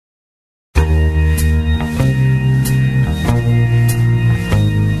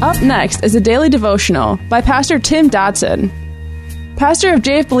Up next is a daily devotional by Pastor Tim Dodson, pastor of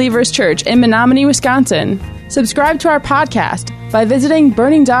JF Believers Church in Menominee, Wisconsin. Subscribe to our podcast by visiting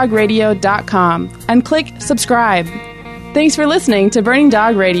burningdogradio.com and click subscribe. Thanks for listening to Burning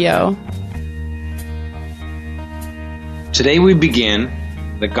Dog Radio. Today we begin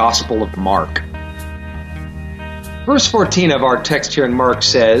the Gospel of Mark. Verse 14 of our text here in Mark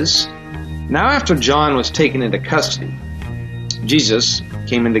says, "Now after John was taken into custody, Jesus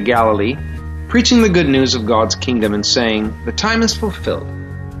came into Galilee, preaching the good news of God's kingdom and saying, 'The time is fulfilled,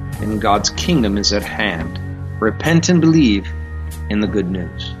 and God's kingdom is at hand. Repent and believe in the good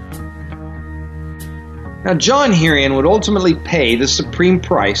news.'" Now John herein would ultimately pay the supreme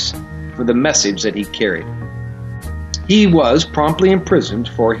price for the message that he carried. He was promptly imprisoned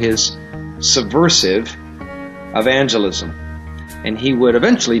for his subversive evangelism, and he would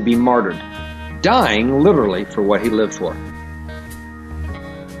eventually be martyred, dying literally for what he lived for.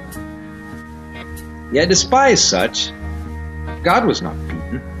 Yet despite such, God was not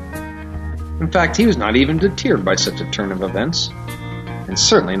beaten. In fact, he was not even deterred by such a turn of events, and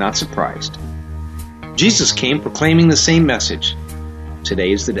certainly not surprised. Jesus came proclaiming the same message.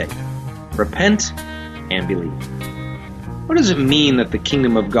 Today is the day. Repent and believe. What does it mean that the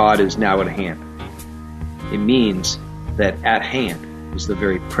kingdom of God is now at hand? It means that at hand is the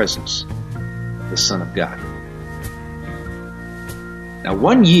very presence of the Son of God. Now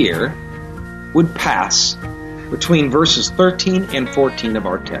 1 year would pass between verses 13 and 14 of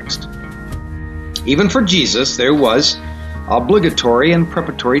our text. Even for Jesus, there was obligatory and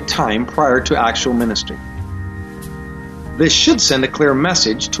preparatory time prior to actual ministry. This should send a clear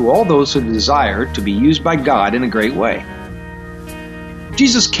message to all those who desire to be used by God in a great way.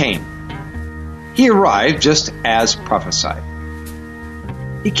 Jesus came. He arrived just as prophesied.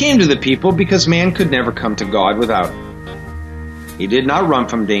 He came to the people because man could never come to God without him. He did not run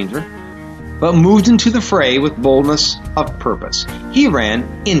from danger, but moved into the fray with boldness of purpose. He ran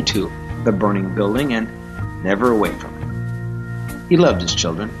into the burning building and never away from it. He loved his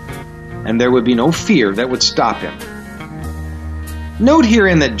children, and there would be no fear that would stop him. Note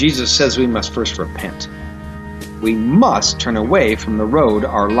herein that Jesus says we must first repent. We must turn away from the road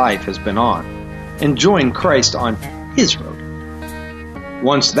our life has been on and join Christ on his road.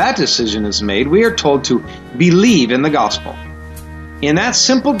 Once that decision is made, we are told to believe in the gospel. In that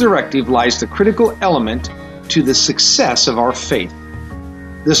simple directive lies the critical element to the success of our faith.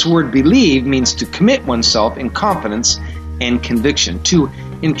 This word believe means to commit oneself in confidence and conviction, to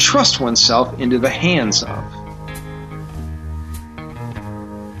entrust oneself into the hands of.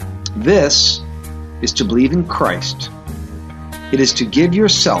 This is to believe in Christ. It is to give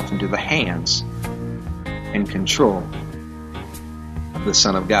yourself into the hands and control of the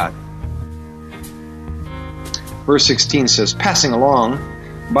Son of God. Verse 16 says, "Passing along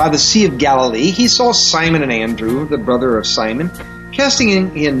by the Sea of Galilee, he saw Simon and Andrew, the brother of Simon, casting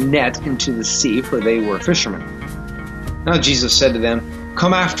a net into the sea, for they were fishermen. Now Jesus said to them,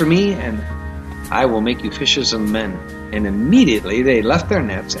 'Come after me, and I will make you fishers of men.' And immediately they left their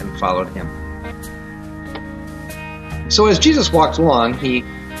nets and followed him." So as Jesus walked along, he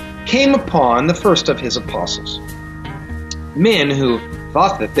came upon the first of his apostles, men who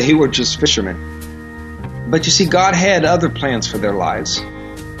thought that they were just fishermen. But you see, God had other plans for their lives.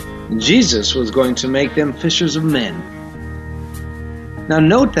 Jesus was going to make them fishers of men. Now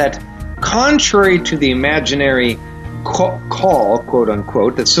note that contrary to the imaginary call, quote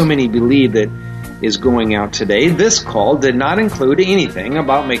unquote, that so many believe that is going out today, this call did not include anything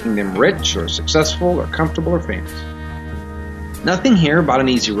about making them rich or successful or comfortable or famous. Nothing here about an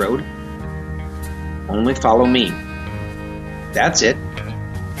easy road. Only follow me. That's it.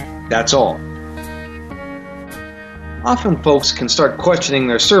 That's all. Often folks can start questioning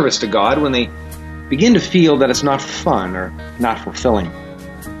their service to God when they begin to feel that it's not fun or not fulfilling.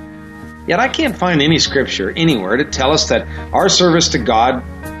 Yet I can't find any scripture anywhere to tell us that our service to God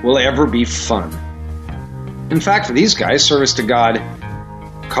will ever be fun. In fact, for these guys, service to God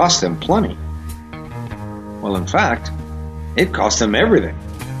cost them plenty. Well, in fact, it cost them everything.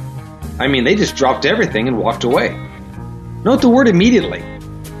 I mean, they just dropped everything and walked away. Note the word immediately.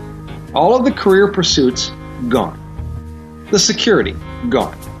 All of the career pursuits, gone. The security,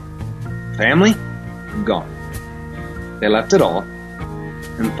 gone. Family, gone. They left it all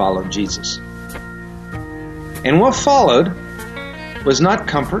and followed Jesus. And what followed was not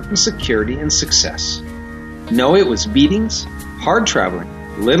comfort and security and success. No, it was beatings, hard traveling,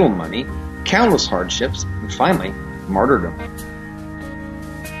 little money, countless hardships, and finally, martyrdom.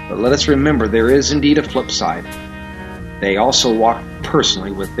 But let us remember there is indeed a flip side. They also walked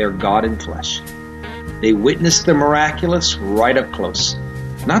personally with their God in flesh. They witnessed the miraculous right up close.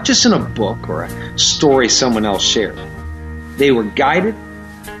 not just in a book or a story someone else shared. They were guided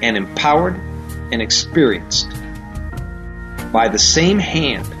and empowered and experienced by the same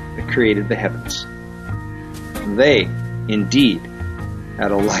hand that created the heavens. They, indeed,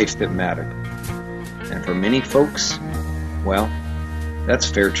 had a life that mattered. And for many folks, well, that's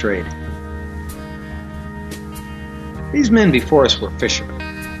fair trade. These men before us were fishermen.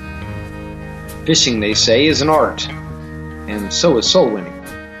 Fishing, they say, is an art, and so is soul winning.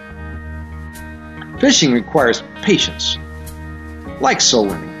 Fishing requires patience, like soul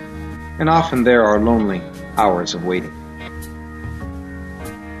winning, and often there are lonely hours of waiting.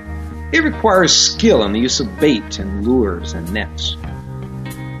 It requires skill in the use of bait and lures and nets.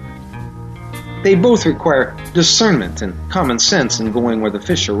 They both require discernment and common sense in going where the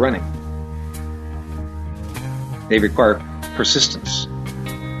fish are running. They require persistence.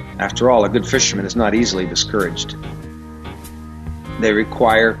 After all, a good fisherman is not easily discouraged. They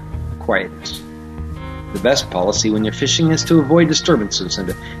require quietness. The best policy when you're fishing is to avoid disturbances and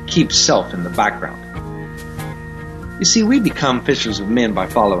to keep self in the background. You see, we become fishers of men by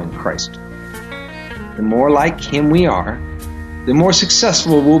following Christ. The more like Him we are, the more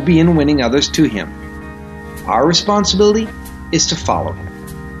successful we'll be in winning others to Him. Our responsibility is to follow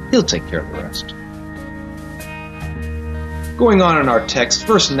Him. He'll take care of the rest. Going on in our text,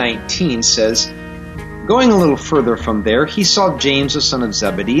 verse 19 says, "Going a little further from there, he saw James the son of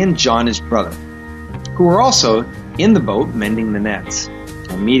Zebedee and John his brother, who were also in the boat mending the nets.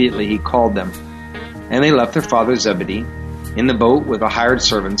 Immediately he called them, and they left their father Zebedee in the boat with the hired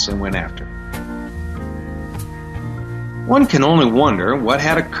servants and went after." One can only wonder what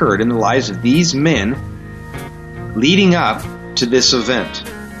had occurred in the lives of these men leading up to this event.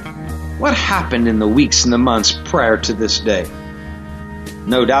 What happened in the weeks and the months prior to this day?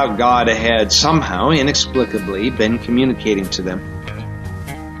 No doubt God had somehow, inexplicably, been communicating to them.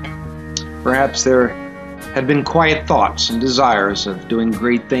 Perhaps there had been quiet thoughts and desires of doing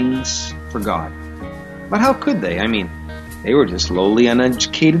great things for God. But how could they? I mean, they were just lowly,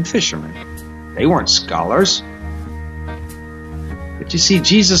 uneducated fishermen. They weren't scholars. But you see,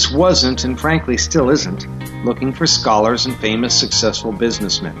 Jesus wasn't, and frankly still isn't, looking for scholars and famous, successful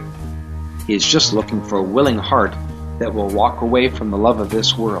businessmen. He is just looking for a willing heart that will walk away from the love of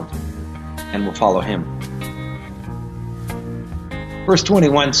this world and will follow Him. Verse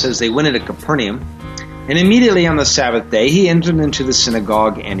 21 says, "They went into Capernaum, and immediately on the Sabbath day He entered into the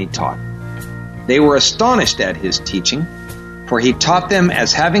synagogue and He taught. They were astonished at His teaching, for He taught them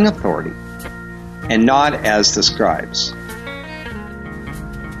as having authority, and not as the scribes."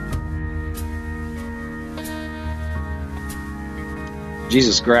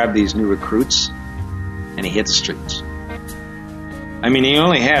 Jesus grabbed these new recruits and He hit the streets. I mean, He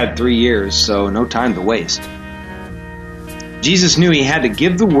only had 3 years, so no time to waste. Jesus knew He had to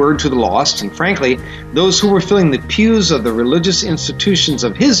give the word to the lost, and frankly, those who were filling the pews of the religious institutions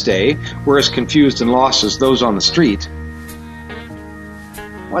of His day were as confused and lost as those on the street.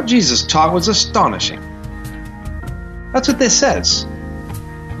 What Jesus taught was astonishing. That's what this says.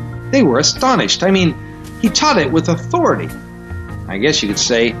 They were astonished. I mean, He taught it with authority. I guess you could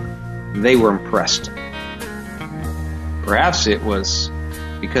say they were impressed. Perhaps it was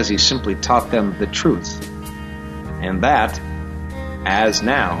because He simply taught them the truth, and that, as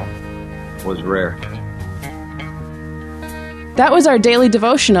now, was rare. That was our daily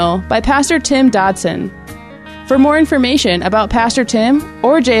devotional by Pastor Tim Dodson. For more information about Pastor Tim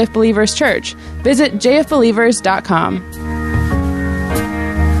or JF Believers Church, visit jfbelievers.com.